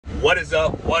What is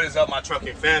up? What is up, my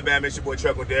trucking fan bam? It's your boy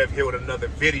Truck with Dev here with another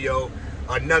video,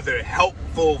 another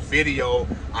helpful video.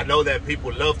 I know that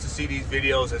people love to see these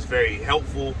videos. It's very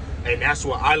helpful, and that's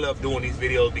why I love doing these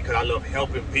videos, because I love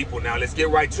helping people. Now let's get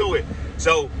right to it.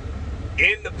 So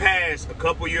in the past, a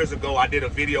couple years ago, I did a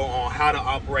video on how to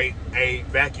operate a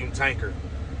vacuum tanker.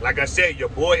 Like I said, your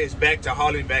boy is back to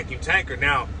hauling vacuum tanker.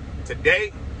 Now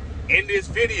today in this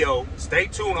video, stay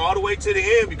tuned all the way to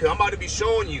the end, because I'm about to be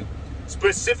showing you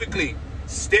specifically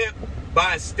step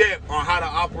by step on how to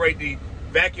operate the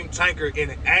vacuum tanker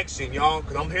in action, y'all.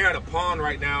 Because I'm here at a pond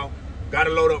right now, got to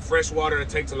load up fresh water to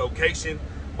take to location.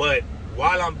 But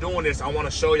while I'm doing this, I want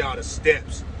to show y'all the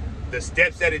steps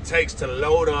that it takes to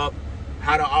load up,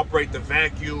 how to operate the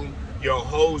vacuum, your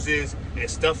hoses and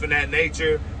stuff in that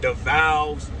nature, the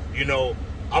valves. You know,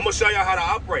 I'm gonna show y'all how to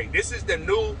operate. This is the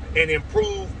new and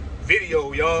improved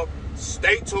video, y'all.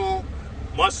 Stay tuned.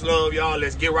 Much love, y'all.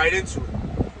 Let's get right into it.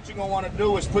 What you're gonna want to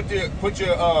do is put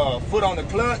your foot on the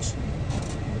clutch,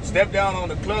 step down on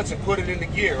the clutch and put it into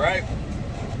gear, right?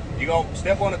 You're gonna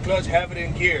step on the clutch, have it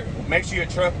in gear. Make sure your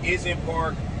truck is in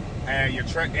park and your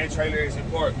truck and trailer is in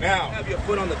park. Now, have your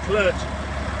foot on the clutch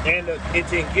and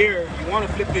it's in gear. You want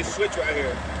to flip this switch right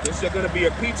here. This is gonna be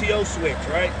your PTO switch,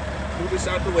 right? Move this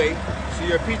out the way. See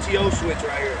your PTO switch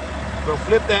right here. So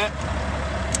flip that.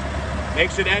 Make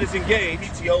sure that is engaged.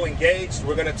 PTO engaged.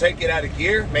 We're gonna take it out of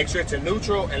gear. Make sure it's in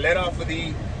neutral and let off of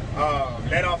the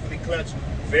clutch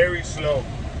very slow.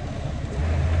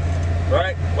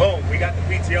 Right? Boom. We got the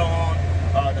PTO on,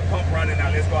 the pump running.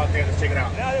 Now let's go out there and let's check it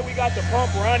out. Now that we got the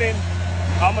pump running,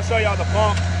 I'm gonna show y'all the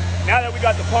pump. Now that we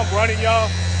got the pump running,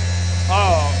 y'all.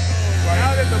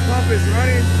 Now that the pump is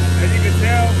running, as you can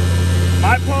tell,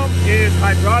 my pump is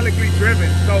hydraulically driven.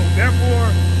 So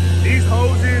therefore, these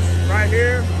hoses right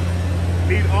here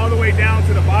lead all the way down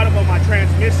to the bottom of my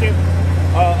transmission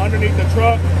underneath the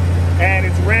truck, and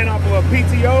it's ran off of a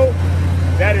PTO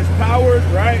that is powered,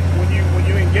 right? When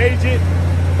you engage it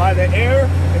by the air,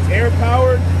 it's air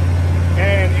powered,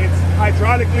 and it's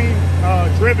hydraulically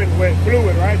driven with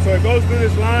fluid, right? So it goes through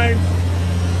this line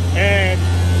and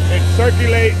it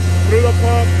circulates through the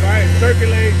pump, right? It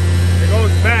circulates, it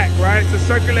goes back, right? It's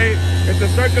a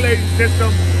circulating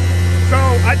system. So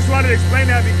I just wanted to explain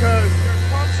that, because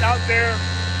out there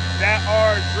that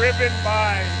are driven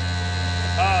by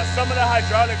some of the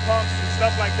hydraulic pumps and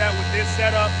stuff like that. With this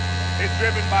setup, it's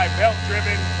driven by belt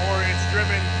driven, or it's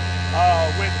driven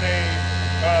with a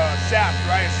shaft,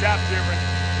 right? It's shaft driven.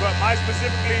 But mine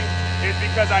specifically is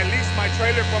because I lease my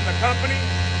trailer from the company.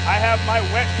 I have my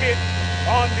wet kit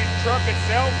on the truck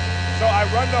itself, so I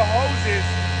run the hoses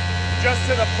just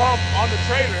to the pump on the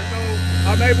trailer. So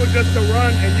I'm able just to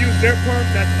run and use their pump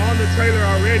that's on the trailer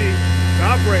already to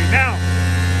operate. Now,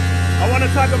 I want to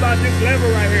talk about this lever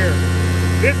right here.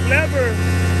 This lever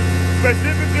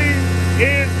specifically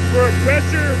is for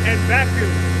pressure and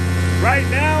vacuum. Right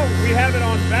now, we have it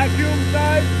on vacuum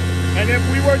side, and if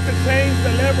we were to change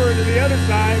the lever to the other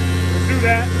side, let's do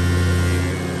that.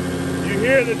 You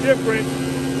hear the difference.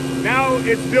 Now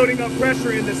it's building up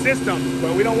pressure in the system,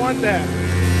 but we don't want that.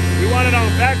 We want it on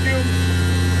vacuum.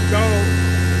 So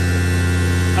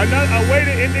a way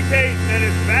to indicate that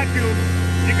it's vacuum,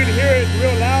 you can hear it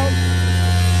real loud.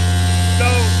 So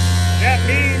that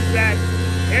means that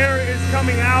air is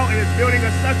coming out and it's building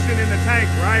a suction in the tank,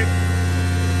 right?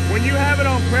 When you have it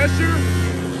on pressure,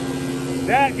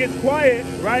 that gets quiet,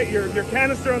 right? Your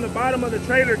canister on the bottom of the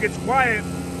trailer gets quiet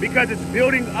because it's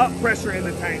building up pressure in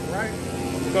the tank, right?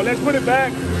 So let's put it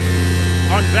back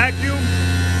on vacuum.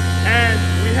 And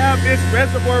we have this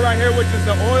reservoir right here, which is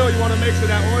the oil. You want to make sure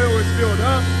that oil is filled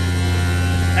up.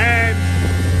 And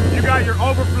you got your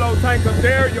overflow tank up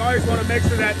there. You always want to make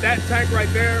sure that that tank right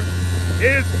there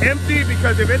is empty,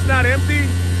 because if it's not empty,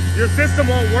 your system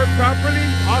won't work properly.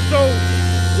 Also,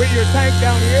 with your tank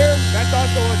down here, that's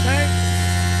also a tank.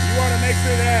 You want to make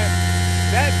sure that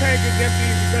that tank is empty,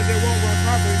 because it won't run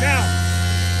properly. Now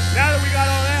that we got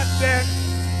all that set,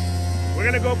 we're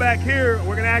going to go back here.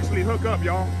 We're going to actually hook up,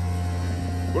 y'all.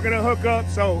 We're gonna hook up.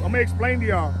 So I'm gonna explain to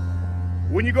y'all.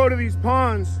 When you go to these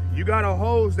ponds, you got a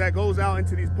hose that goes out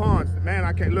into these ponds. Man,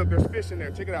 I can't look, there's fish in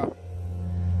there, check it out.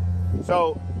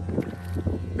 So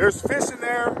there's fish in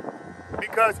there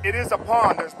because it is a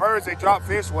pond. There's birds, they drop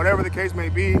fish, whatever the case may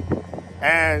be,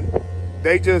 and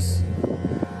they just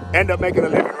end up making a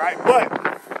living, right? But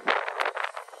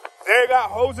they got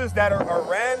hoses that are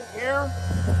ran here,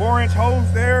 4-inch hose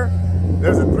there.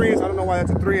 There's a 3-inch, I don't know why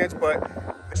that's a 3-inch, but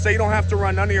so you don't have to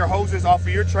run none of your hoses off of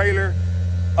your trailer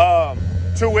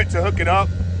to it to hook it up.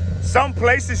 Some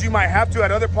places you might have to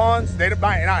at other ponds. They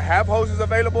might not have hoses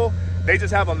available. They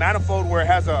just have a manifold where it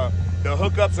has a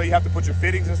hookup, so you have to put your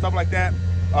fittings and stuff like that.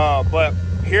 But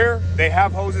here they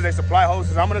have hoses, they supply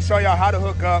hoses. I'm gonna show y'all how to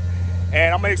hook up,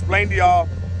 and I'm gonna explain to y'all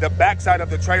the backside of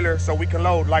the trailer so we can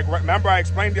load. Like, remember I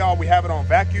explained to y'all we have it on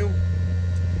vacuum.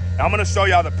 I'm gonna show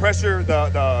y'all the pressure,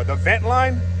 the vent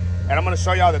line, and I'm gonna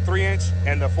show y'all the 3-inch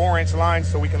and the 4-inch line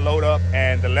so we can load up,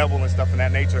 and the level and stuff of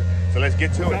that nature. So let's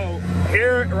get to it. So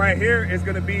here, right here is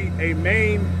gonna be a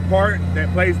main part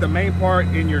that plays the main part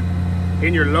in your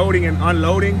loading and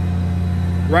unloading.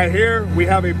 Right here, we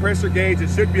have a pressure gauge. It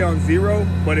should be on 0,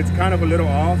 but it's kind of a little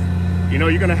off. You know,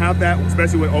 you're gonna have that,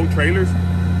 especially with old trailers.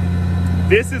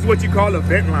 This is what you call a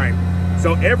vent line.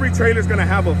 So every trailer is gonna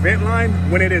have a vent line.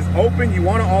 When it is open, you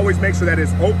wanna always make sure that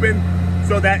it's open,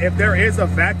 so that if there is a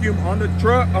vacuum on the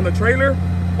trailer,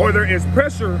 or there is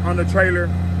pressure on the trailer,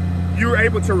 you're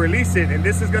able to release it. And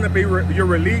this is gonna be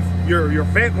your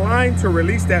vent line to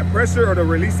release that pressure or to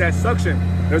release that suction.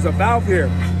 There's a valve here.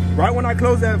 Right when I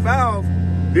close that valve,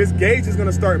 this gauge is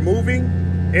gonna start moving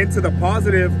into the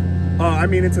positive,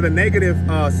 into the negative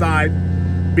side,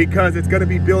 because it's gonna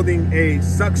be building a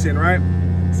suction, right?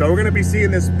 So we're gonna be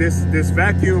seeing this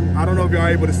vacuum. I don't know if y'all are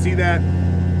able to see that,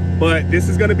 but this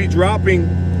is gonna be dropping,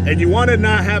 and you wanna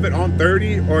not have it on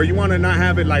 30, or you wanna not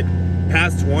have it like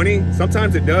past 20.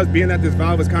 Sometimes it does, being that this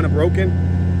valve is kind of broken.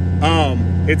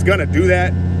 It's gonna do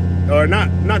that. Or not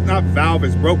valve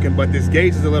is broken, but this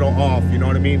gauge is a little off, you know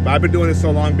what I mean? But I've been doing this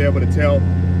so long to be able to tell.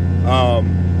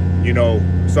 You know,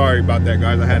 sorry about that,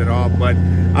 guys, I had it off, but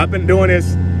I've been doing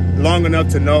this long enough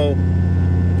to know,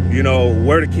 you know,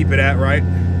 where to keep it at, right?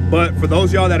 But for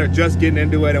those y'all that are just getting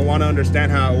into it and want to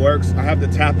understand how it works, I have to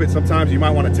tap it. Sometimes you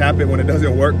might want to tap it when it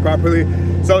doesn't work properly.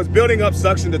 So it's building up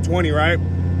suction to 20, right?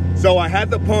 So I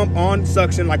had the pump on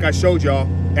suction like I showed y'all,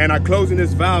 and I closing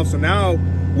this valve. So now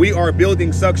we are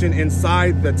building suction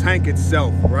inside the tank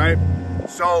itself, right?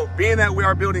 So being that we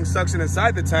are building suction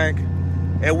inside the tank,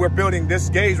 and we're building, this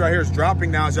gauge right here is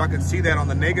dropping now, as y'all can see that on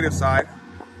the negative side.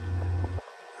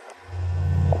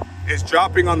 It's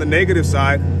dropping on the negative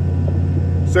side.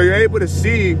 So you're able to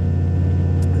see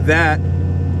that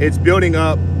it's building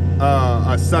up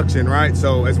a suction, right?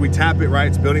 So as we tap it, right,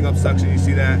 it's building up suction. You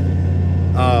see that?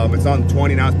 It's on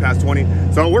 20, now it's past 20.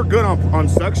 So we're good on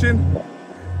suction.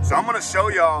 So I'm gonna show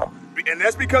y'all, and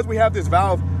that's because we have this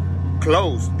valve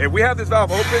closed. If we have this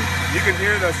valve open, you can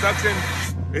hear the suction.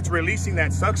 It's releasing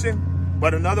that suction.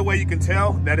 But another way you can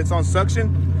tell that it's on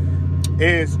suction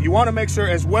is you wanna make sure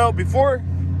as well before,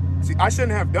 see, I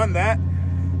shouldn't have done that,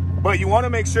 but you wanna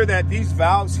make sure that these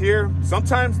valves here,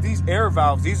 sometimes these air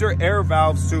valves, these are air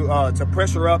valves to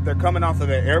pressure up. They're coming off of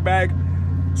the airbag.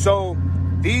 So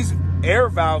these air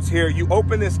valves here, you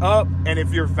open this up, and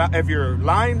if your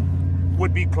line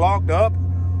would be clogged up,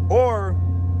 or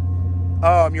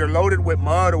you're loaded with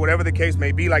mud or whatever the case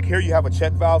may be, like here you have a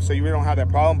check valve, so you really don't have that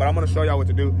problem, but I'm gonna show y'all what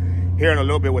to do here in a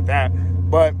little bit with that.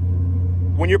 But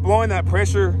when you're blowing that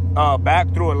pressure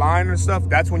back through a line and stuff,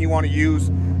 that's when you want to use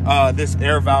this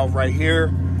air valve right here.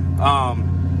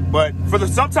 But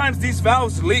sometimes these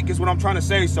valves leak is what I'm trying to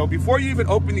say. So before you even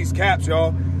open these caps,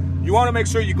 y'all, you want to make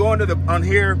sure you go into the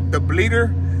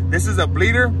bleeder. This is a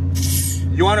bleeder.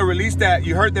 You want to release that.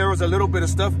 You heard there was a little bit of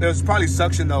stuff. There's probably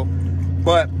suction though,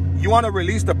 but you want to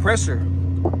release the pressure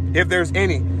if there's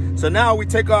any. So now we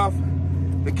take off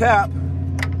the cap,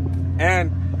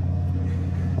 and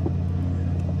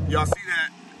y'all see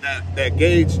that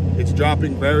gauge, it's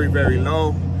dropping very, very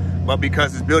low, but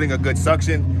because it's building a good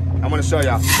suction, I'm gonna show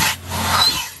y'all.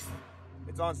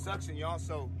 It's on suction, y'all,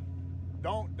 so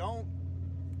don't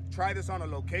try this on a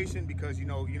location, because you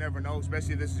know, you never know,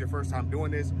 especially if this is your first time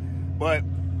doing this. But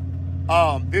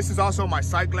this is also my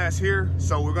sight glass here,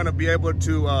 so we're gonna be able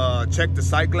to check the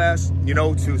sight glass, you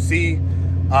know, to see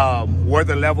where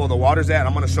the level of the water's at.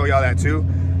 I'm gonna show y'all that too.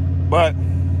 But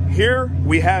here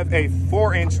we have a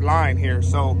 4-inch line here,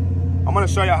 so I'm gonna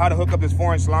show y'all how to hook up this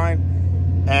 4-inch line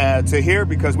to here,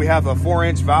 because we have a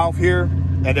 4-inch valve here,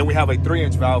 and then we have a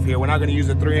 3-inch valve here. We're not gonna use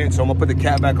a 3-inch, so I'm gonna put the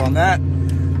cap back on that,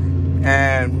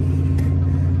 and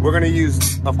we're gonna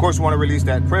use, of course, we want to release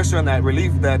that pressure and that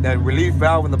relief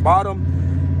valve in the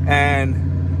bottom, and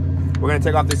we're gonna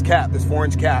take off this cap, this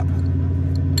 4-inch cap.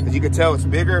 As you can tell, it's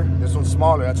bigger. This one's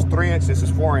smaller. That's 3-inch. This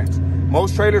is 4-inch.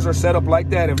 Most trailers are set up like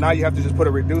that. If not, you have to just put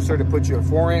a reducer to put your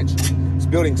 4-inch. It's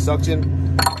building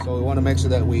suction, so we want to make sure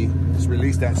that we just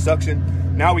release that suction.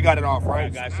 Now we got it off,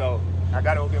 right, guys? So I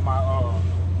gotta go get my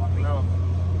glove.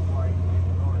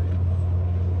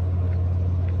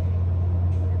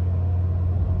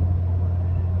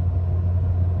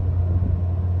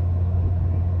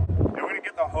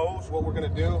 Hose, what we're gonna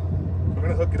do, we're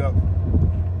gonna hook it up.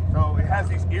 So it has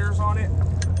these ears on it.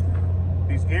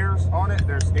 These ears on it,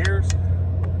 there's ears.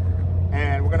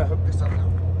 and we're gonna hook this up.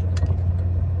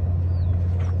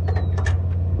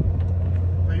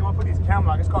 So you wanna put these cam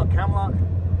lock, it's called cam lock.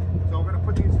 So we're gonna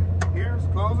put these ears,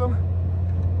 close them,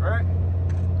 all right?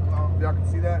 Y'all can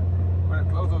see that. We're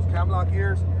gonna close those cam lock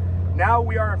ears. Now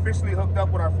we are officially hooked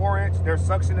up with our 4-inch. There's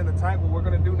suction in the tank. What we're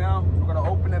gonna do now is we're gonna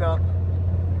open it up.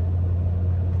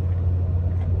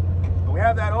 We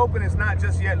have that open, it's not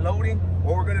just yet loading.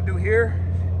 What we're gonna do here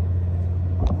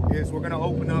is we're gonna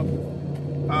open up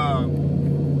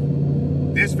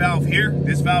this valve here.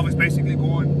 This valve is basically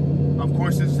going, of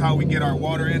course, this is how we get our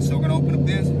water in. So we're gonna open up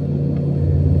this.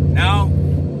 Now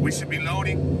we should be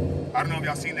loading. I don't know if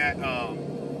y'all seen that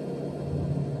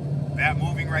that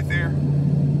moving right there.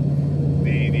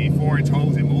 The 4-inch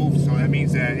hose, it moves, so that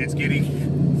means that it's getting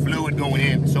fluid going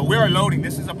in. So we are loading.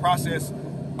 This is a process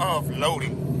of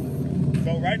loading.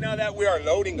 So right now that we are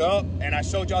loading up, and I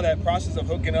showed y'all that process of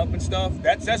hooking up and stuff,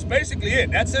 that's basically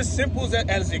it. That's as simple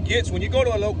as it gets. When you go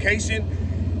to a location,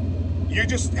 you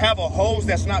just have a hose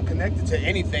that's not connected to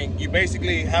anything. You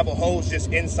basically have a hose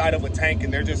just inside of a tank,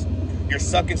 and you're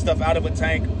sucking stuff out of a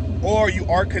tank, or you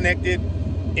are connected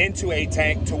into a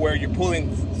tank to where you're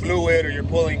pulling fluid or you're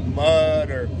pulling mud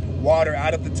or water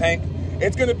out of the tank.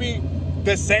 It's gonna be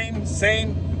the same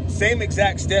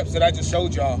exact steps that I just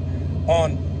showed y'all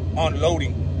on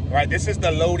loading, right? This is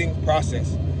the loading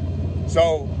process.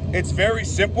 So it's very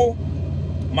simple.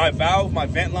 My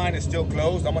vent line is still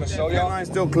closed. I'm gonna show y'all. Vent line's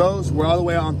still closed. We're all the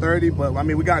way on 30, but I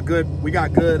mean, we got good, right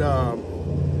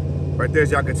there,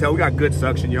 as y'all can tell, we got good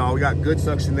suction, y'all. We got good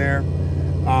suction there.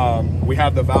 We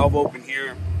have the valve open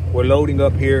here. We're loading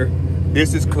up here.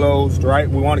 This is closed, right?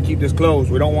 We want to keep this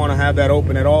closed. We don't want to have that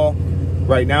open at all.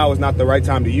 Right now is not the right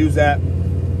time to use that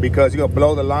because you're gonna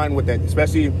blow the line with that,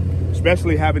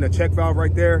 especially having a check valve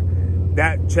right there.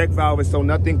 That check valve is so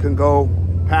nothing can go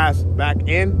back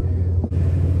in.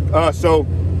 So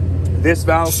this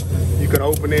valve, you can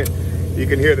open it. You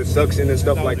can hear the suction and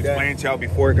stuff like that. I explained to y'all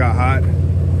before it got hot,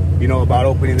 you know, about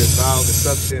opening this valve, the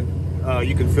suction.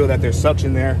 You can feel that there's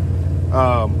suction there.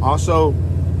 Also,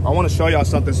 I want to show y'all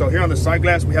something. So here on the sight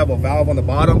glass, we have a valve on the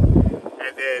bottom,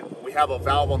 and then we have a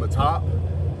valve on the top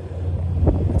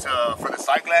for the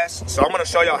sight glass. So I'm going to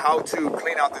show y'all how to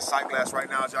clean out this sight glass right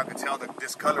now. As y'all can tell, the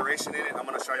discoloration in it, I'm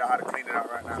going to show y'all how to clean it out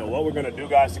right now. So what we're going to do,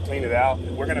 guys, to clean it out,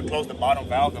 we're going to close the bottom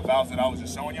valve, the valves that I was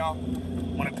just showing y'all.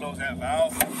 I'm going to close that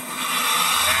valve. And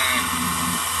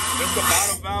just the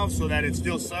bottom valve so that it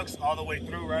still sucks all the way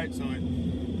through, right? So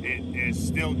it is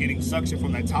still getting suction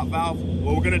from that top valve.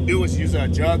 What we're gonna do is use a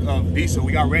jug of diesel.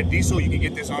 We got red diesel. You can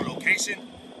get this on location,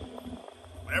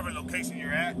 whatever location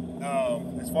you're at.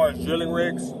 As far as drilling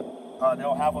rigs,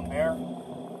 they'll have them there.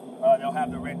 They'll have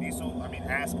the red diesel. I mean,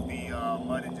 ask the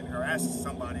mud engineer, ask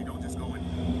somebody. Don't just go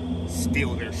and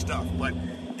steal their stuff. But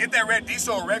get that red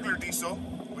diesel or regular diesel.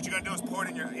 What you're gonna do is pour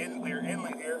it in your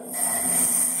inlet here.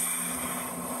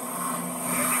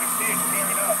 And you can see it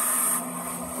clearing up.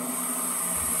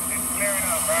 Clearing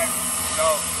up, right? So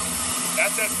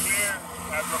that's as clear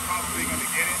as we're probably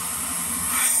gonna get it.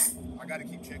 I gotta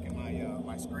keep checking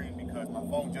my screen because my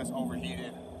phone just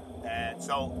overheated. And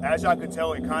so as y'all can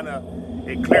tell, it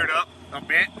cleared up a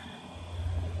bit.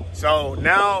 So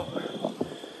now,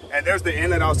 and there's the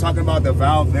inlet I was talking about, the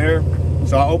valve there.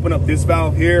 So I'll open up this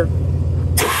valve here.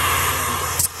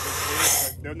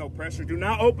 There's no pressure. Do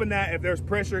not open that if there's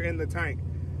pressure in the tank.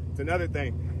 It's another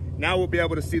thing. Now we'll be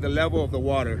able to see the level of the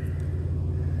water.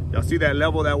 Y'all see that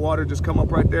level of that water just come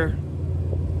up right there?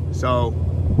 So,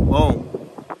 boom.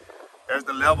 There's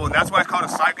the level, and that's why it's called a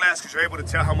sight glass, because you're able to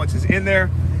tell how much is in there.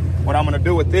 What I'm gonna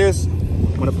do with this,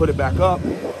 I'm gonna put it back up.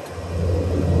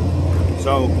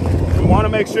 So, we wanna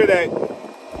make sure that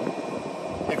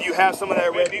if you have some of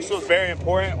that red diesel, it's very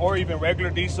important, or even regular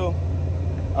diesel,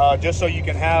 just so you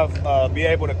can be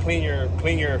able to clean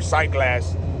your sight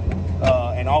glass.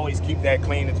 And always keep that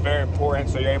clean. It's very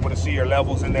important so you're able to see your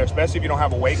levels in there, especially if you don't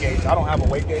have a weight gauge. I don't have a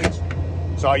weight gauge,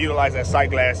 so I utilize that sight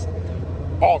glass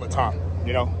all the time,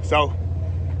 you know. So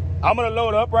I'm gonna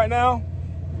load up right now.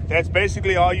 That's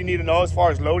basically all you need to know as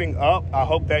far as loading up. I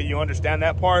hope that you understand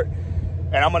that part.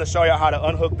 And I'm gonna show y'all how to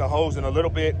unhook the hose in a little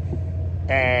bit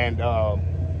and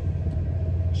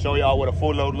show y'all what a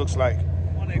full load looks like.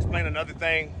 Explain another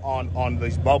thing on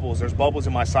these bubbles. There's bubbles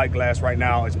in my sight glass right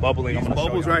now. It's bubbling. These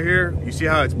bubbles right here, you see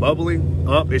how it's bubbling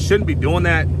up? It shouldn't be doing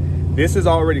that. This is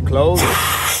already closed,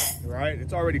 right?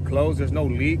 It's already closed. There's no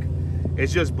leak.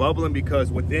 It's just bubbling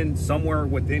because somewhere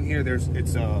within here,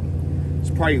 it's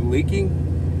probably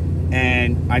leaking,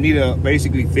 and I need to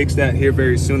basically fix that here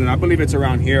very soon. And I believe it's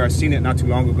around here. I seen it not too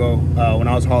long ago when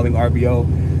I was hauling RBO,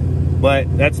 but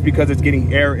that's because it's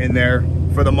getting air in there.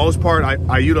 For the most part,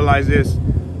 I utilize this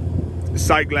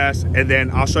sight glass, and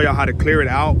then I'll show y'all how to clear it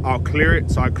out. I'll clear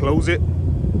it, so I close it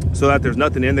so that there's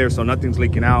nothing in there, so nothing's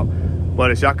leaking out.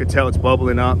 But as y'all can tell, it's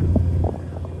bubbling up.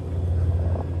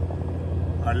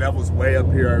 Our level's way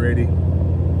up here already.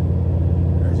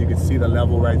 As you can see, the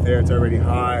level right there, it's already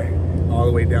high all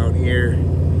the way down here.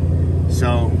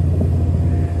 So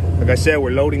like I said,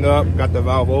 we're loading up, got the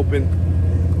valve open,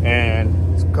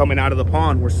 and it's coming out of the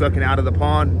pond. We're sucking out of the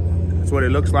pond. That's what it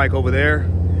looks like over there.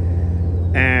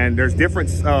 And there's different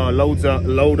load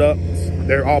ups.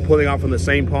 They're all pulling out from the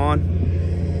same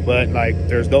pond, but like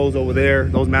there's those over there,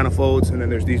 those manifolds, and then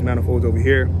there's these manifolds over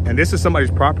here. And this is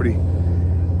somebody's property,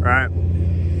 right?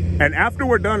 And after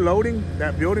we're done loading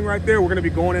that building right there, we're gonna be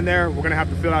going in there. We're gonna have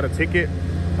to fill out a ticket.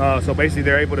 So basically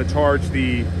they're able to charge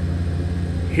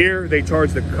here they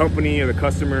charge the company or the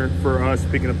customer for us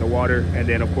picking up the water. And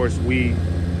then of course we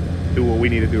do what we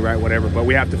need to do, right? Whatever. But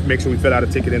we have to make sure we fill out a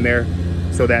ticket in there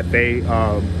so that they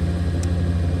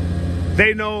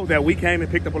know that we came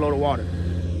and picked up a load of water.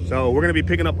 So we're gonna be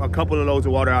picking up a couple of loads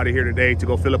of water out of here today to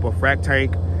go fill up a frac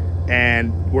tank.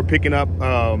 And we're picking up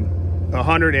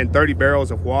 130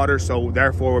 barrels of water. So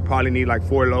therefore we'll probably need like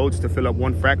 4 loads to fill up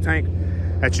one frac tank.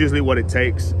 That's usually what it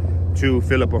takes to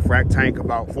fill up a frac tank,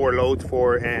 about 4 loads,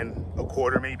 4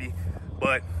 1/4 maybe.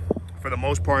 But for the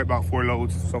most part, about 4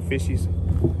 loads. Some fishies,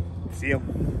 see them?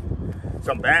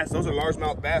 Some bass, those are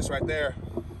largemouth bass right there.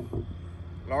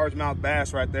 Largemouth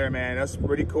bass right there, man. That's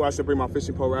pretty cool. I should bring my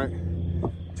fishing pole, right?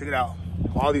 Check it out.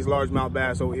 All these largemouth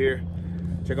bass over here.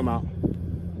 Check them out.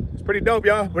 It's pretty dope,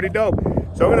 y'all, pretty dope.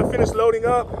 So we're gonna finish loading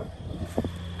up,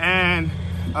 and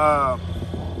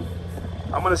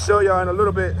I'm gonna show y'all in a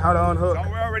little bit how to unhook. So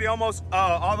we're already almost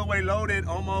all the way loaded,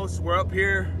 almost. We're up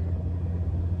here.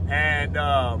 And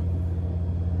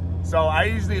so I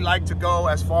usually like to go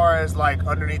as far as like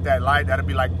underneath that light. That'd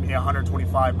be like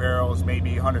 125 barrels,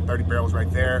 maybe 130 barrels right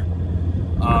there.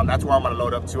 That's where I'm gonna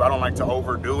load up to. I don't like to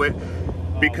overdo it,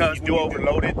 because if you do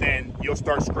overload it, then you'll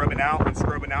start scrubbing out, and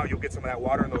scrubbing out, you'll get some of that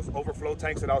water in those overflow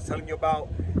tanks that I was telling you about.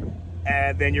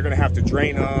 And then you're gonna have to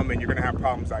drain them, and you're gonna have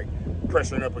problems like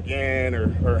pressuring up again,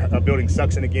 or building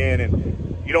suction again.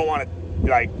 And you don't want to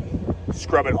like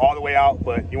scrub it all the way out,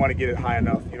 but you want to get it high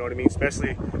enough, you know what I mean?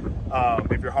 Especially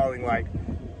if you're hauling like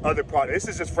other products. This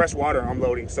is just fresh water I'm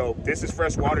loading. So this is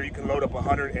fresh water. You can load up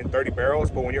 130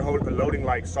 barrels, but when you're loading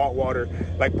like salt water,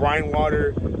 like brine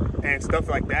water and stuff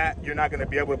like that, you're not going to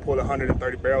be able to pull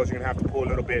 130 barrels. You're going to have to pull a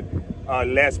little bit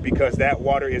less, because that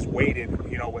water is weighted,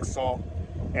 you know, with salt,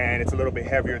 and it's a little bit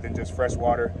heavier than just fresh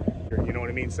water. You know what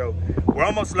I mean? So we're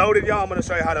almost loaded, y'all. I'm gonna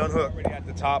show you how to unhook. Already at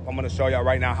the top, I'm gonna show y'all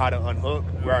right now how to unhook.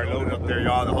 We're already loaded up there,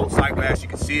 y'all. The whole sight glass, you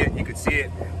can see it. You can see it.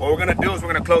 What we're gonna do is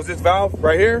we're gonna close this valve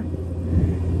right here,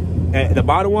 and the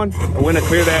bottom one. And we're gonna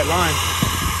clear that line.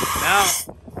 Now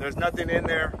there's nothing in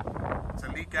there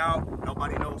to leak out.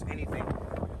 Nobody knows anything,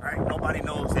 right? Nobody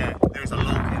knows that there's a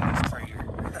load in this trailer.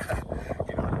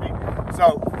 You know what I mean?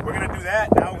 So we're gonna do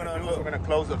that. Now we're gonna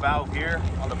close the valve here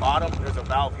on the bottom. There's a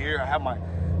valve here. I have my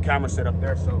camera set up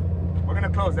there, so we're gonna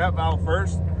close that valve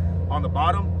first on the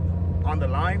bottom on the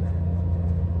line,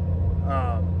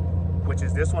 which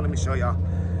is this one. Let me show y'all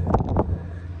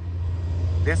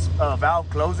this valve.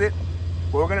 Close it.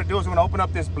 What we're gonna do is we're gonna open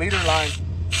up this bleeder line.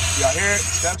 Y'all hear it?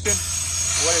 Suction.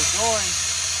 What it's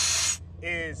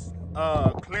doing is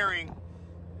clearing.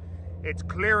 It's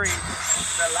clearing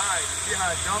the line. You see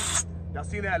how it jumps? Y'all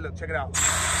see that? Look, check it out. You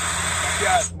see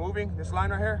how it's moving? This line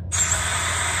right here.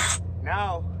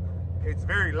 Now it's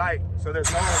very light, so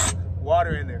there's no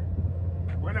water in there.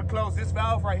 We're gonna close this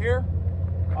valve right here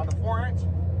on the 4-inch.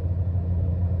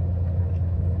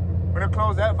 We're gonna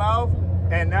close that valve,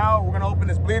 and now we're gonna open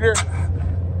this bleeder,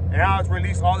 and now it's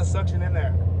release all the suction in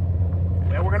there.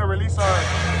 And we're gonna release our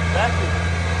vacuum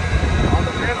on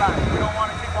the pin line. We don't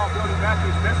want to keep on building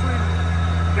vacuum, especially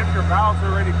if your valves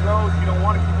are already closed. You don't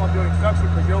want to keep on building suction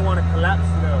because you don't want to collapse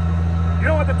you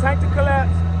don't want the tank to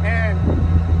collapse, and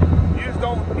you just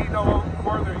don't need no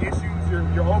further issues.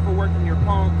 You're overworking your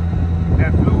pump.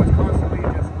 That fluid's constantly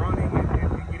just running and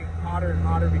getting hotter and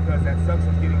hotter because that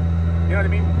suction's getting, you know what I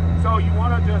mean? So you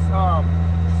want to just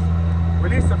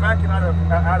release the vacuum out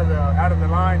of the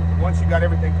line once you got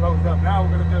everything closed up. Now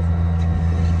we're gonna just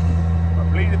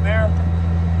bleed it there.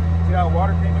 See how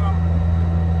water came out?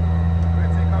 We're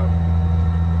gonna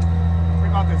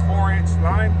take off this 4-inch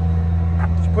line.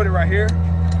 Just put it right here.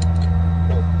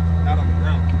 Well, not on the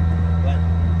ground, but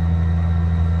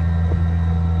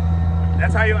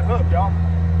that's how you unhook, y'all.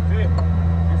 See it?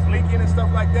 It's leaking and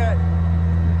stuff like that.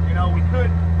 You know, we could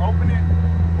open it.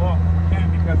 Well, we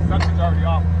can't because the suction's already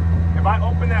off. If I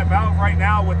open that valve right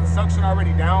now with the suction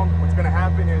already down, what's gonna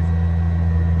happen is,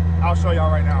 I'll show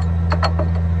y'all right now.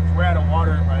 So we're at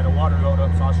a water load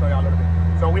up, so I'll show y'all a little bit.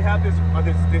 So we have this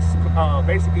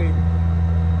basically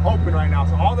open right now.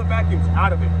 So all the vacuum's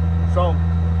out of it. So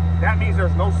that means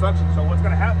there's no suction. So what's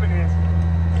gonna happen is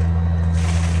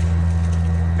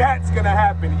that's gonna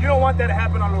happen. You don't want that to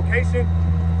happen on location.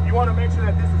 You wanna make sure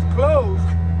that this is closed.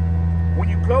 When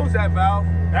you close that valve,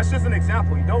 that's just an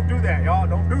example. You don't do that, y'all.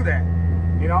 Don't do that.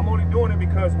 You know, I'm only doing it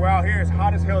because we're out here. It's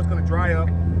hot as hell. It's gonna dry up,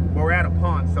 but we're at a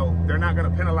pond, so they're not gonna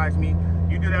penalize me.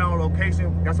 You do that on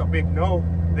location, that's a big no.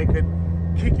 They could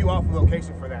kick you off of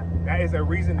location for that. That is a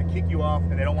reason to kick you off,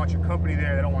 and they don't want your company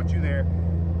there. They don't want you there.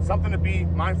 Something to be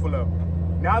mindful of.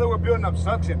 Now that we're building up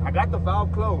suction, I got the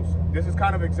valve closed. This is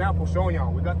kind of an example showing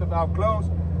y'all. We got the valve closed.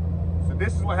 So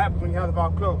this is what happens when you have the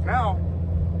valve closed. Now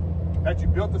that you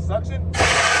built the suction,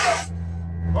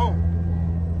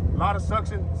 boom, a lot of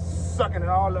suction, sucking it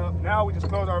all up. Now we just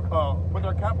close our, put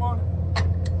our cap on.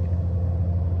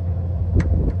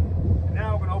 And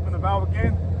now we're gonna open the valve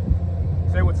again.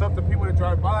 Say what's up to people that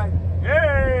drive by.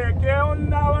 Hey, ¿qué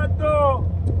onda, vato?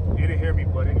 You didn't hear me,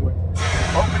 but anyway.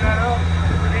 Open that up,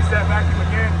 release that vacuum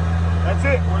again. That's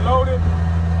it, we're loaded.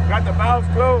 Got the valves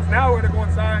closed. Now we're gonna go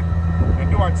inside and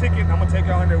do our ticket. I'm gonna take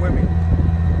y'all in there with me.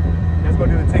 Let's go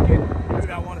do the ticket. Here's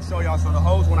what I wanna show y'all. So the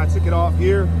hose, when I took it off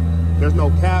here, there's no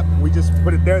cap. We just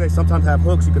put it there. They sometimes have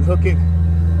hooks, you can hook it.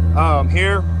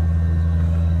 Here,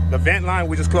 the vent line,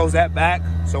 we just close that back.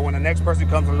 So when the next person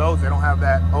comes and loads, they don't have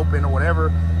that open or whatever.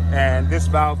 And this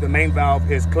valve, the main valve,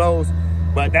 is closed.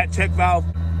 But that check valve,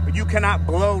 you cannot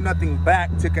blow nothing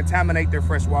back to contaminate their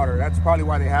fresh water. That's probably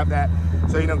why they have that,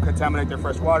 so you don't contaminate their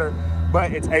fresh water,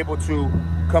 but it's able to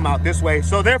come out this way.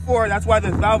 So therefore, that's why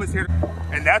this valve is here.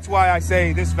 And that's why I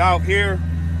say this valve here,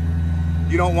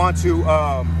 you don't want to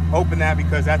open that,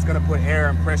 because that's gonna put air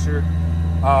and pressure.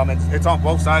 It's on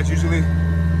both sides usually.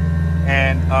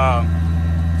 And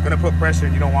it's gonna put pressure,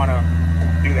 and you don't wanna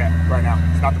do that right now.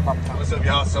 It's not the proper time. What's up,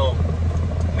 y'all? So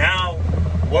now,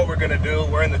 what we're gonna do,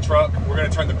 we're in the truck, we're gonna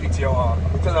turn the PTO off.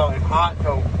 Because it's hot,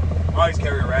 so I always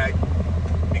carry a rag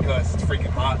because it's freaking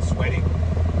hot, sweating.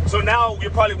 So now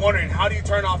you're probably wondering, how do you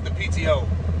turn off the PTO?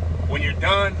 When you're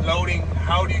done loading,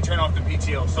 how do you turn off the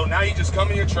PTO? So now you just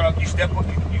come in your truck, you step on,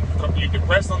 you can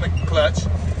press on the clutch.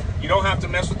 You don't have to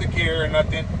mess with the gear or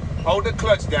nothing. Hold the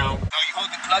clutch down. Now you hold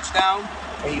the clutch down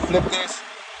and you flip this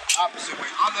opposite way.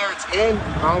 On there it's in,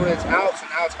 on there it's out, so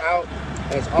now it's out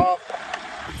and it's off.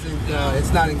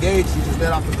 It's not engaged, you just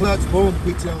let off the clutch, boom,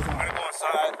 PTO's on. I'm gonna go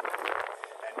inside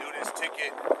and do this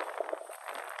ticket.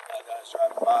 Guys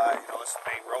driving by, you know, it's the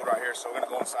main road right here, so we're gonna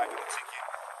go inside and do the ticket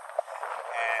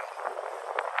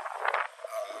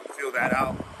and fill that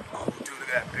out. Oh, dude, look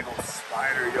at that big old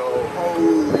spider, yo.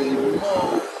 Holy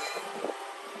moly.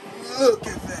 Look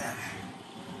at that.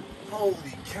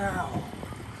 Holy cow.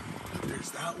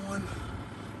 There's that one.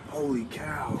 Holy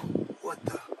cow. What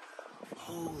the?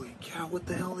 Holy cow, what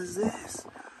the hell is this?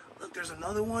 Look, there's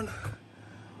another one.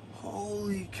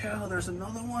 Holy cow, there's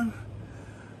another one.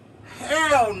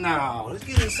 Hell no. Let's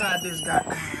get inside this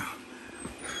goddamn.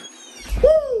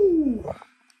 Woo!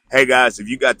 Hey guys, if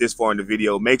you got this far in the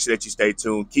video, make sure that you stay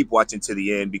tuned. Keep watching to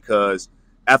the end, because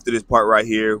after this part right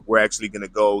here, we're actually going to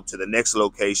go to the next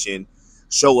location,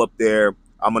 show up there.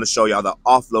 I'm going to show y'all the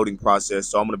offloading process.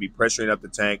 So I'm going to be pressuring up the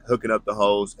tank, hooking up the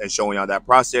hose, and showing y'all that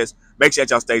process. Make sure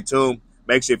that y'all stay tuned.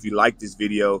 Make sure if you like this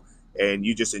video and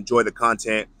you just enjoy the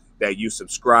content, that you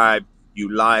subscribe,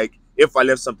 you like. If I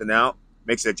left something out,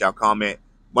 make sure that y'all comment.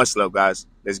 Much love, guys.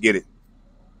 Let's get it.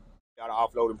 Got an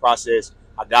offloading process.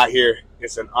 I got here.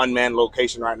 It's an unmanned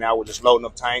location right now. We're just loading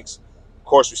up tanks. Of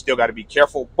course, we still got to be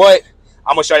careful, but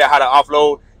I'm going to show you how to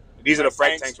offload. These are the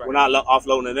freight tanks. We're not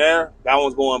offloading in there. That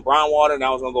one's going brown water. That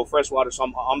one's going to go fresh water. So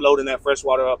I'm loading that fresh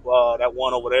water up, that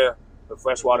one over there, the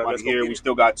fresh water right here. We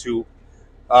still got to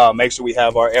make sure we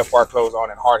have our FR clothes on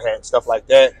and hard hat and stuff like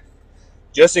that.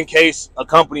 Just in case a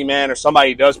company man or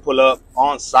somebody does pull up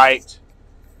on site,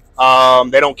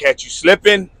 they don't catch you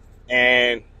slipping,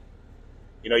 and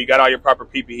you know, you got all your proper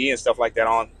PPE and stuff like that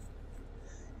on.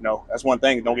 You know, that's one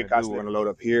thing. Don't get caught. We're gonna load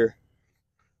up here.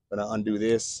 I'm gonna undo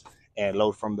this and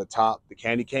load from the top, the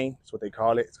candy cane. That's what they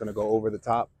call it. It's gonna go over the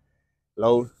top.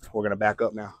 Load. We're gonna back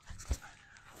up now.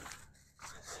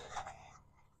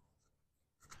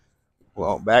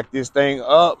 Well, back this thing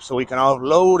up so we can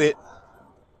offload it.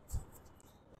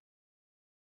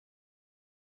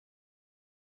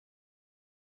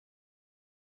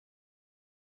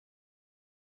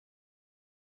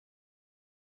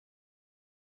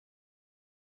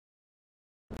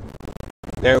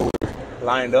 There, we're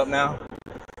lined up now.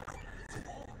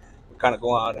 We're kind of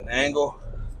going at an angle.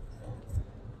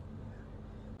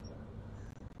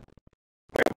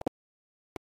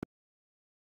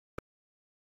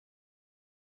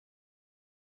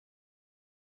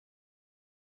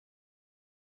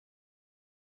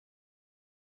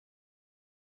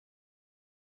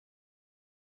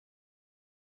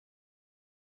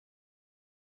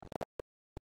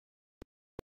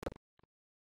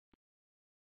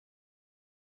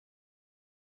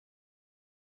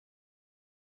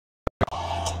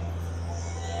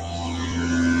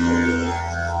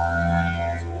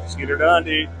 done,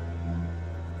 dude.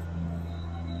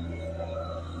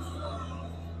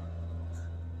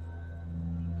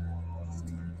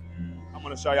 I'm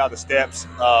gonna show y'all the steps,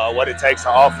 what it takes to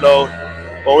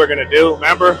offload, what we're gonna do.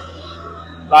 Remember,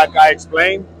 like I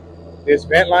explained, this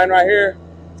vent line right here,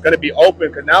 it's gonna be open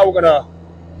because now we're gonna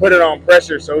put it on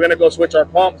pressure. So we're gonna go switch our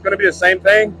pump. It's gonna be the same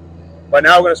thing, but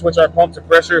now we're gonna switch our pump to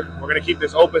pressure. We're gonna keep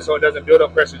this open so it doesn't build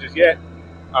up pressure just yet.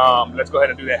 Let's go ahead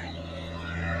and do that.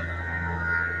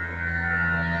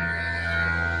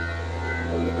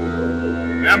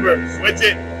 Remember, switch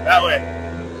it that way.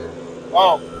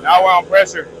 Oh, now we're on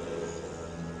pressure.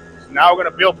 So now we're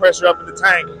gonna build pressure up in the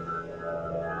tank. We're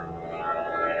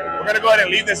gonna go ahead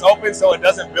and leave this open so it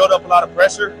doesn't build up a lot of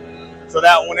pressure, so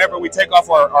that whenever we take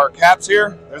off our caps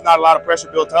here, there's not a lot of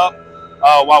pressure built up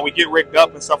while we get rigged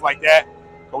up and stuff like that.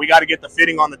 But we got to get the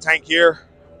fitting on the tank here.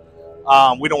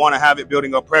 We don't want to have it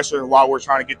building up pressure while we're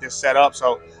trying to get this set up.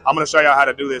 So I'm going to show y'all how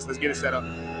to do this. Let's get it set up.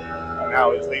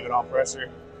 Now we just leave it on pressure.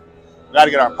 We got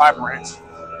to get our pipe wrench.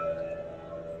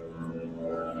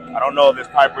 I don't know if this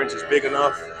pipe wrench is big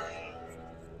enough.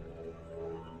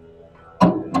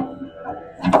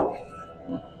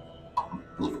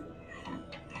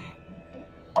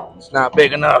 It's not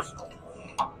big enough,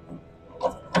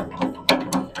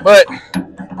 but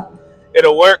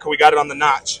it'll work. We got it on the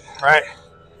notch, right?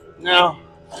 Now,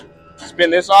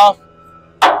 spin this off,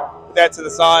 put that to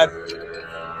the side.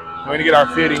 We're gonna get our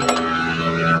fitting.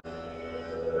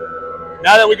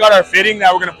 Now that we got our fitting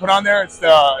that we're gonna put on there, it's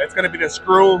gonna be the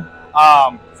screw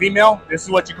female. This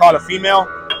is what you call a female.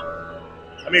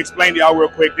 Let me explain to y'all real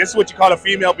quick. This is what you call a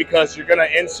female because you're gonna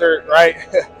insert, right?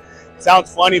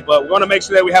 Sounds funny, but we want to make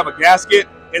sure that we have a gasket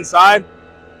inside.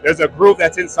 There's a groove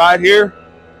that's inside here.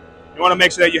 You want to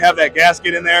make sure that you have that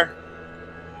gasket in there.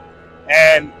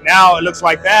 And now it looks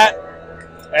like that.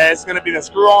 And it's going to be the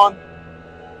screw on.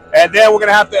 And then we're going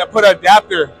to have to put an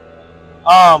adapter.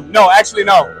 No. We're not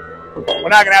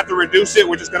going to have to reduce it.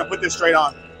 We're just going to put this straight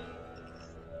on.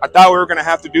 I thought we were going to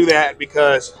have to do that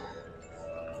because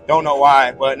don't know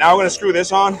why. But now we're going to screw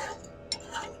this on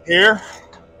here.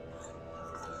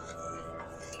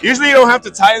 Usually you don't have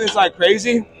to tighten this like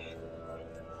crazy.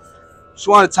 Just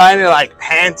want to tighten it like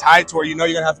hand tight to where you know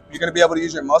you're gonna be able to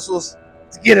use your muscles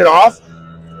to get it off.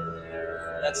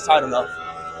 That's tight enough.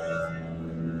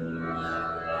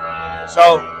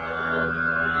 So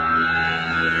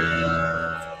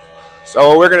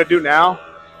what we're gonna do now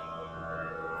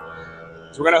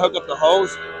is we're gonna hook up the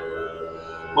hose.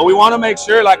 But we want to make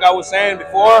sure, like I was saying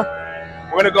before,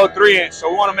 we're gonna go 3-inch.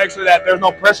 So we want to make sure that there's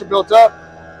no pressure built up.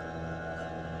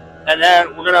 And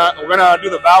then we're gonna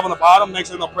do the valve on the bottom, make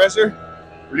sure there's no pressure.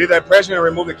 Relieve that pressure and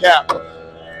remove the cap.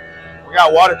 We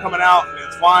got water coming out, and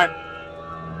it's fine.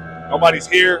 Nobody's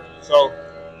here, so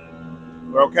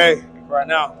we're okay right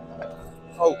now.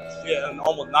 Oh shit! I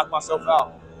almost knocked myself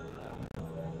out.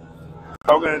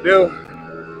 What we're gonna do?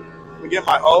 We get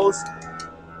my hose,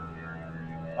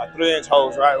 my 3-inch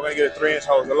hose, right? We're gonna get a 3-inch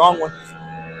hose, a long one.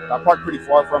 I parked pretty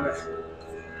far from it,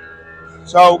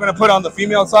 so we're gonna put on the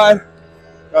female side.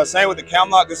 Same with the cam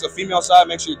lock. This is a female side.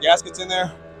 Make sure your gasket's in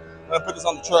there. I'm gonna put this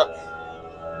on the truck,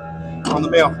 on the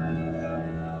mill.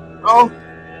 Boom,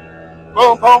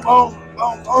 boom, boom, boom,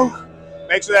 boom, boom.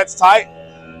 Make sure that's tight.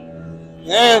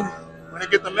 Then we're gonna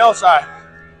get the mill side.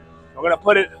 We're gonna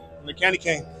put it in the candy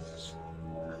cane.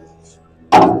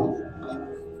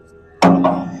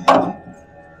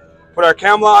 Put our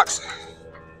cam locks.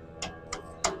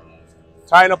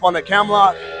 Tighten up on the cam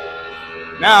lock.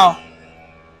 Now.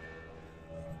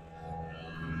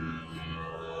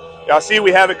 Y'all see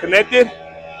we have it connected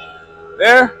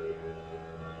there.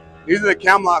 These are the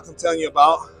cam locks I'm telling you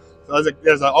about. So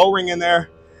there's an O-ring in there.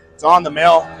 It's on the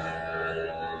mill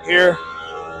here.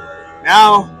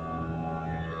 Now,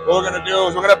 what we're gonna do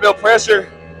is we're gonna build pressure.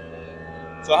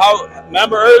 So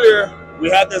remember earlier, we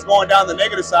had this going down the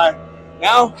negative side.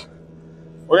 Now,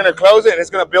 we're gonna close it and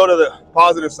it's gonna build to the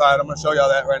positive side. I'm gonna show y'all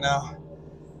that right now.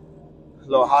 It's a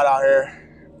little hot out here.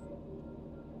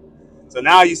 So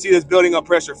now you see this building up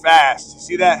pressure fast. You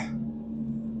see that?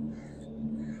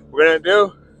 We're gonna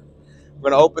do,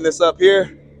 we're gonna open this up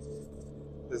here,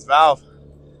 this valve.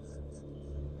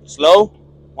 Slow,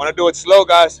 wanna do it slow,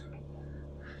 guys.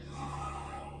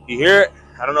 You hear it?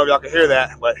 I don't know if y'all can hear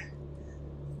that, but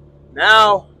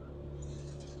now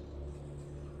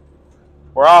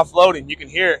we're offloading. You can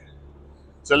hear it.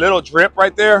 It's a little drip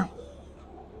right there.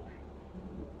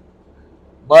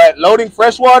 But loading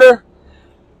fresh water,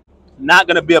 not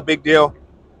gonna be a big deal.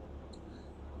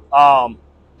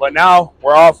 But now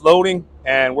we're offloading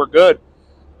and we're good.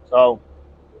 So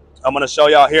I'm gonna show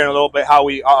y'all here in a little bit how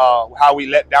we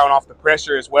let down off the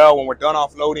pressure as well when we're done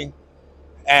offloading.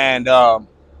 And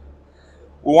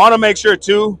we want to make sure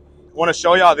too, want to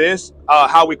show y'all this,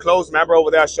 how we close. Remember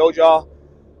over there I showed y'all,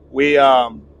 we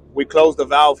closed the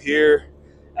valve here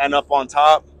and up on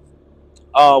top.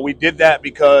 We did that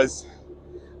because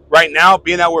right now,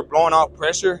 being that we're blowing off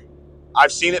pressure,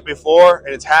 I've seen it before,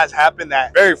 and it has happened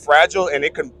that very fragile, and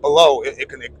it can blow. It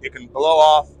can blow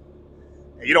off,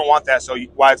 and you don't want that. So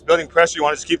while it's building pressure, you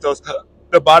want to just keep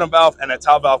the bottom valve and the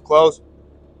top valve closed.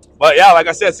 But yeah, like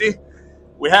I said, see,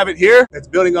 we have it here. It's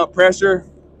building up pressure.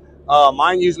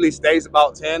 Mine usually stays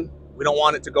about 10. We don't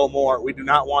want it to go more. We do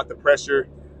not want the pressure.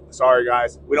 Sorry,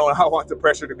 guys. We don't want the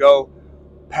pressure to go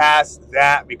past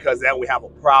that, because then we have a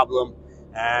problem.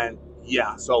 And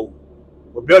yeah, so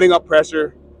we're building up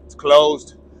pressure. It's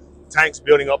closed. Tank's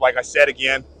building up, like I said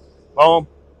again. Boom.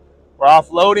 We're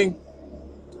offloading.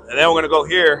 And then we're going to go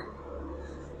here.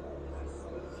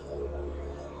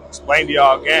 Explain to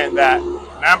y'all again that,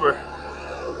 remember,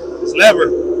 this lever,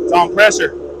 it's on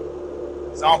pressure.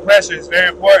 It's on pressure. It's very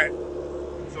important.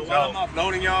 So while I'm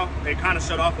offloading, y'all, they kind of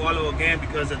shut off oil again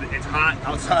because it's hot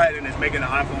outside and it's making the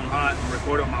iPhone hot. I'm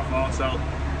recording on my phone. So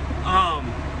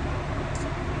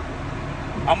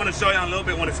I'm going to show you a little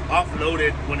bit when it's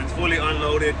offloaded, when it's fully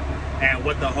unloaded, and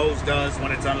what the hose does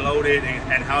when it's unloaded,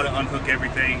 and how to unhook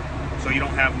everything so you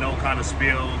don't have no kind of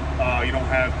spill. You don't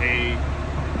have a,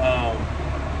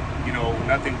 you know,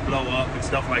 nothing blow up and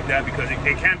stuff like that, because it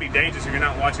can be dangerous if you're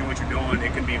not watching what you're doing.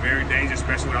 It can be very dangerous,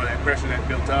 especially with all that pressure that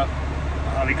built up.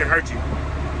 It can hurt you.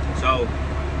 So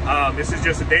this is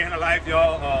just a day in the life,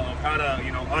 y'all, of how to,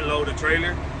 you know, unload a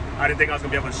trailer. I didn't think I was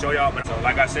gonna be able to show y'all, but so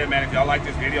like I said, man, if y'all like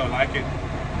this video, like it.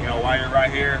 You know, while you're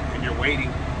right here and you're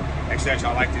waiting, make sure that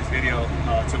y'all like this video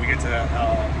until we get to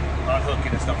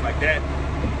unhooking and stuff like that.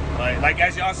 But like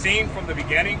as y'all seen from the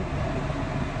beginning,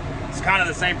 it's kind of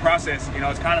the same process. You know,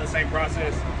 it's kind of the same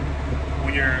process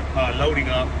when you're loading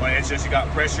up, but it's just you got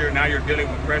pressure. Now you're dealing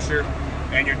with pressure,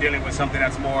 and you're dealing with something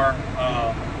that's more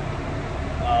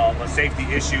a safety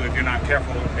issue. If you're not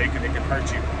careful, it can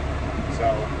hurt you. So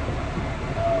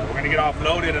we're gonna get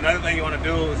offloaded. Another thing you want to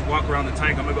do is walk around the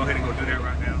tank. I'm gonna go ahead and go do that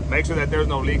right now. Make sure that there's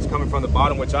no leaks coming from the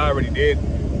bottom, which I already did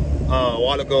a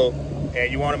while ago. And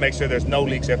you want to make sure there's no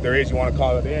leaks. If there is, you want to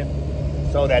call it in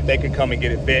so that they can come and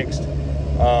get it fixed.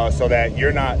 So that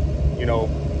you're not, you know,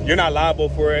 you're not liable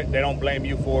for it. They don't blame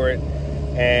you for it.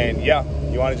 And yeah,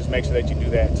 you want to just make sure that you do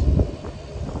that.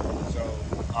 So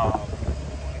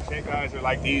check guys are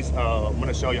like these. I'm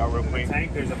gonna show y'all real quick.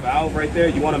 Tank, there's a valve right there.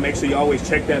 You want to make sure you always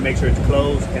check that, make sure it's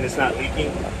closed and it's not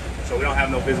leaking. So we don't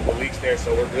have no visible leaks there,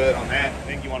 so we're good on that. I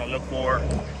think you want to look for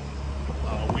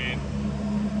when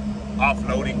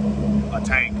offloading a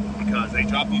tank, because they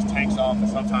drop these tanks off and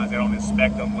sometimes they don't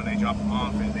inspect them when they drop them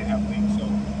off and they have leaks. So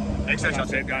make sure y'all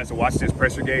check, guys, to watch this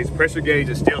pressure gauge. Pressure gauge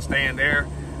is still staying there.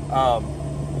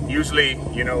 Usually,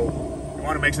 you know, you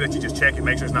want to make sure that you just check it,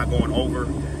 make sure it's not going over,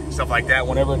 stuff like that.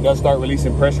 Whenever it does start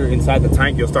releasing pressure inside the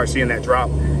tank, you'll start seeing that drop.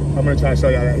 I'm going to try to show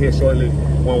y'all that here shortly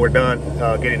when we're done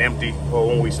getting empty, or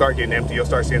when we start getting empty, you'll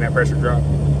start seeing that pressure drop.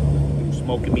 You're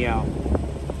smoking me out.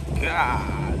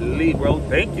 Golly, bro,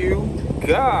 thank you.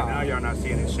 God. Now y'all not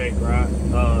seeing it shake, right?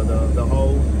 The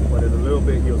hole, but in a little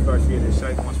bit you'll start seeing it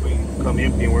shake once we come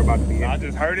empty and we're about to be empty. I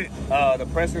just heard it. The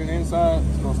pressure in the inside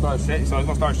is gonna start shaking, so it's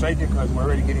gonna start shaking because we're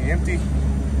already getting empty.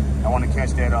 I want to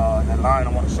catch that that line. I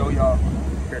want to show y'all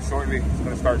here shortly. It's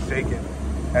gonna start shaking.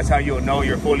 That's how you'll know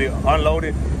you're fully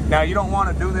unloaded. Now you don't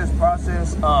want to do this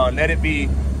process. Let it be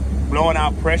blowing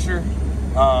out pressure.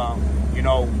 You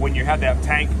know, when you have that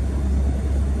tank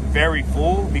very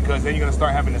full, because then you're gonna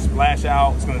start having to splash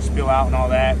out. It's gonna spill out and all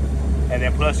that. And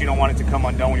then plus you don't want it to come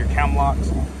undone with your cam locks.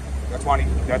 That's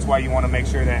why you want to make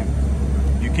sure that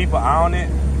you keep an eye on it.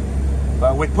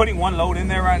 But with putting one load in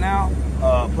there right now,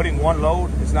 putting one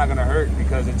load, it's not gonna hurt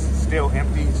because it's still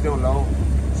empty, it's still low.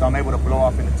 So I'm able to blow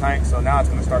off in the tank. So now it's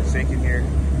gonna start shaking here.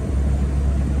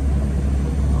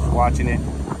 Just watching it.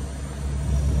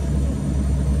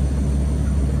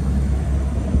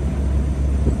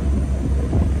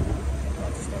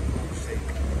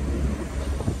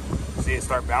 See it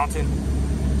start bouncing?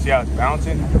 See how it's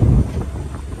bouncing?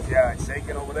 See how it's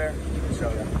shaking over there? Let me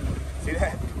show you. See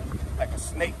that? Like a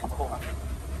snake. Oh,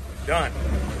 done.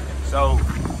 So,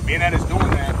 being that it's doing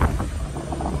that,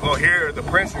 well, here the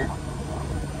pressure,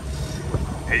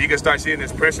 and you can start seeing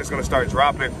this pressure is going to start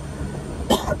dropping.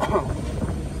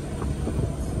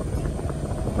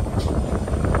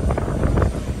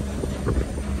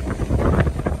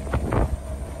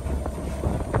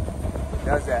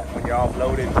 Does that when you're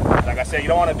offloaded. Like I said, you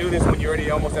don't want to do this when you're already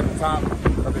almost at the top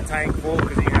of the tank full,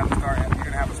 because you're gonna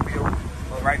have a spill.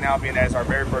 But right now, being that it's our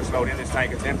very first load in this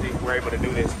tank, it's empty, we're able to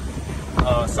do this.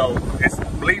 So it's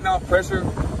bleeding off pressure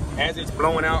as it's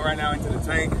blowing out right now into the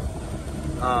tank.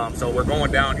 So we're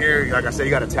going down here. Like I said,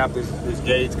 you got to tap this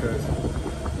gauge because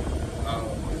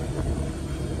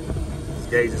this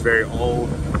gauge is very old,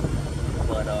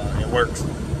 but it works.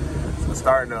 So it's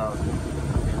starting to,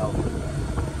 you know,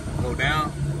 go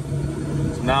down.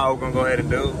 So now what we're gonna go ahead and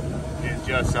do is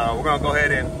just we're gonna go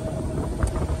ahead and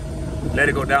let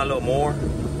it go down a little more.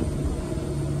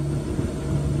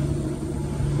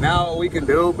 Now what we can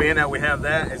do, being that we have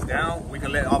that, it's down, we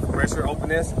can let off the pressure, open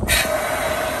this.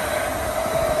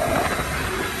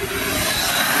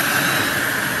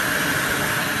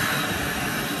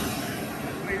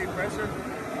 Bleeding pressure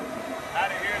out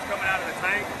of here is coming out of the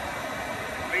tank.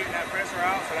 Bleeding that pressure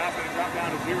out, so that's gonna drop down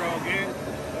to 0 again.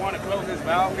 We wanna close this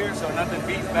valve here so nothing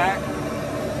feeds back,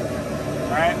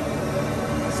 all right?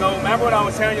 So remember what I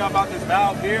was telling you about this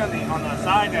valve here on the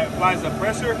side that applies the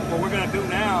pressure? What we're gonna do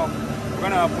now, we're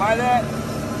gonna apply that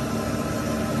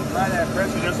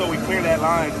pressure just so we clear that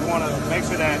line. We wanna make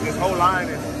sure that this whole line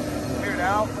is cleared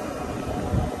out.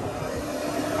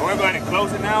 And we're going to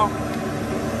close it now,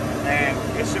 and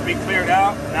it should be cleared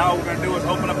out. Now what we're gonna do is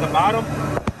open up the bottom.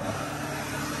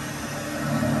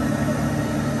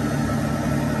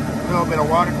 A little bit of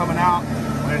water coming out,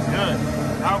 but it's good.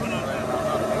 Now we're gonna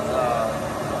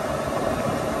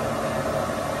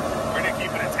keep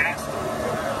it attached to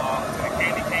the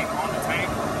candy cane on the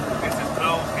tank. This is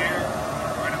closed here.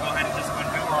 We're gonna go ahead and just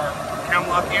undo our cam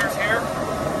lock ears here.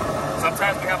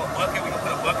 Sometimes we have a bucket, we can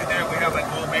put a bucket there. We have like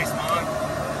oil base mud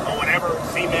or whatever,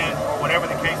 cement or whatever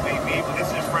the case may be, but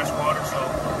this is just fresh water, so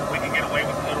we can get away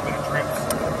with a little bit of drips.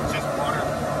 It's just water.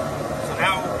 So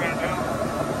now what we're gonna do,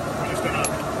 we're just gonna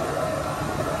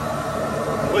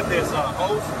put this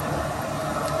hose.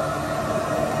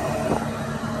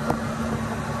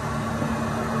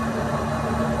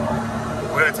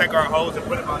 We're gonna take our hose and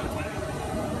put it on the tank.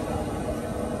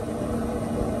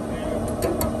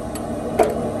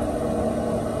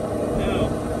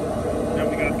 Now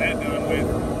we got that done with.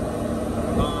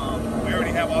 We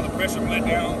already have all the pressure let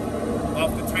down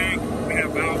off the tank. We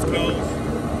have valves closed.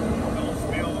 No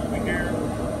spill over here.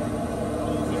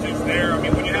 Hose is just there. I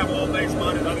mean, when you have oil base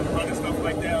mud and other stuff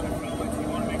like that, other fluids, you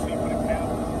want to make sure you put a cap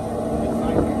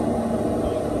inside here.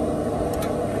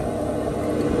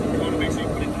 You want to make sure you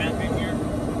put a cap in here.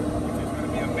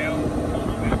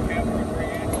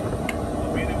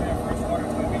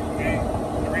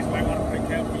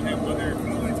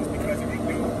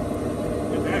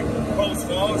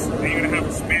 Falls, then you're gonna have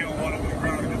a spill all over the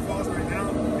ground. If it falls right now,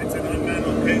 it's an unmanned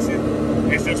location.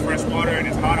 It's just fresh water and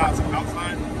it's hot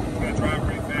outside. It's gonna dry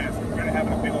pretty fast. We're gonna have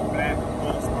a big old black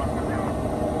oil spot on the ground.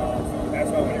 So that's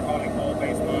why when you're hauling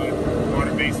oil-based mud,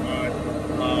 water-based mud,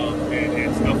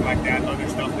 and stuff like that, other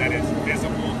stuff that is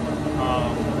visible,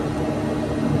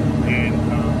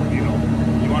 you know,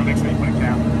 you want to make sure you put a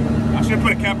cap. I should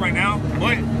put a cap right now,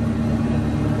 but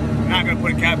I'm not gonna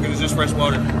put a cap because it's just fresh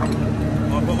water.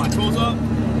 I'll put my tools up,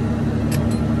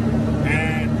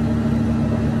 and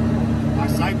my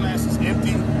sight glass is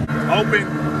empty. It's open,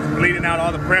 it's bleeding out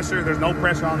all the pressure. There's no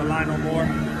pressure on the line no more.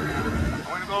 I'm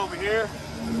gonna go over here.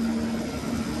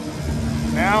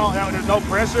 Now that there's no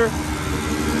pressure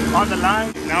on the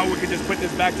line, now we can just put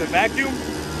this back to vacuum.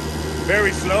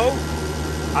 Very slow.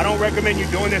 I don't recommend you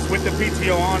doing this with the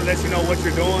PTO on unless you know what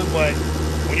you're doing, but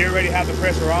when you're ready to have the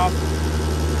pressure off,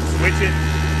 switch it,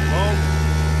 boom.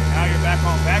 Now you're back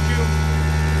on vacuum.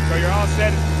 So you're all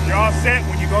set. You're all set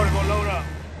when you go load up.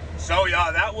 So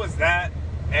y'all, that was that.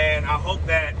 And I hope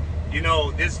that, you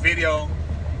know, this video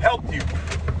helped you.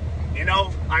 You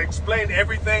know, I explained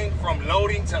everything from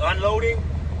loading to unloading,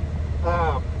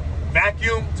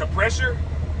 vacuum to pressure.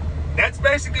 That's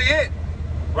basically it.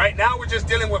 Right now we're just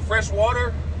dealing with fresh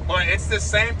water, but it's the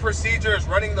same procedure as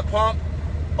running the pump,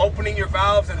 opening your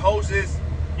valves and hoses,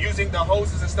 using the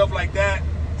hoses and stuff like that.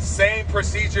 Same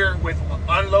procedure with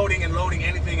unloading and loading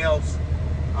anything else,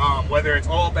 whether it's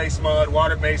oil-based mud,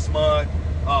 water-based mud,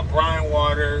 brine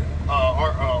water,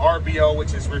 RBO,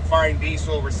 which is refined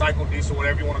diesel, recycled diesel,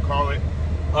 whatever you want to call it.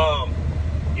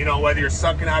 You know, whether you're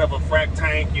sucking out of a frac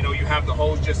tank, you know, you have the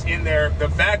hose just in there. The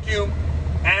vacuum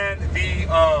and the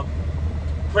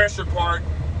pressure part,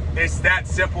 it's that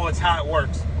simple. It's how it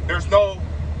works. There's no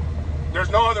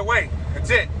other way.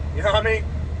 That's it. You know what I mean?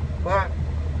 But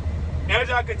as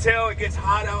I can tell, it gets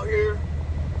hot out here.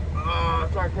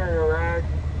 I'm trying to carry a rag.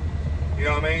 You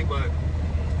know what I mean? But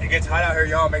it gets hot out here,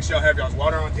 y'all. Make sure y'all have y'all's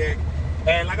water on deck.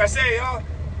 And like I say, y'all,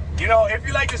 you know, if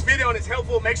you like this video and it's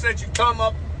helpful, make sure that you thumb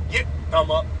up.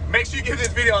 Make sure you give this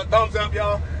video a thumbs up,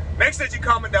 y'all. Make sure that you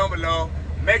comment down below.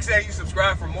 Make sure that you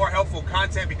subscribe for more helpful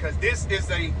content, because this is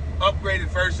a upgraded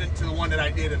version to the one that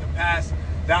I did in the past.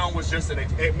 That one was just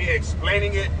me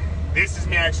explaining it. This is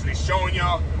me actually showing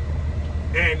y'all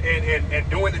and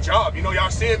doing the job. You know, y'all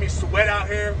seeing me sweat out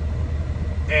here,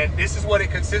 and this is what it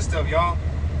consists of, y'all.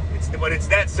 But it's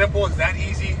that simple, it's that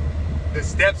easy. The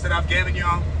steps that I've given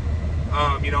y'all,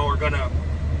 you know, are gonna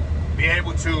be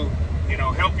able to, you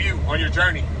know, help you on your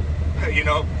journey. You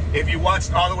know, if you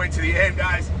watched all the way to the end,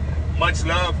 guys, much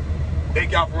love.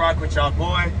 Thank y'all for rocking with y'all,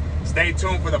 boy. Stay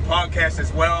tuned for the podcast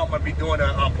as well. I'm gonna be doing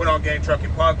a Put On Game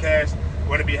Trucking podcast.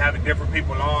 We're gonna be having different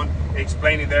people on,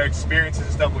 explaining their experiences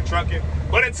and stuff with trucking.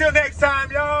 But until next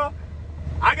time, y'all,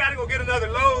 I gotta go get another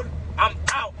load. I'm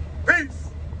out.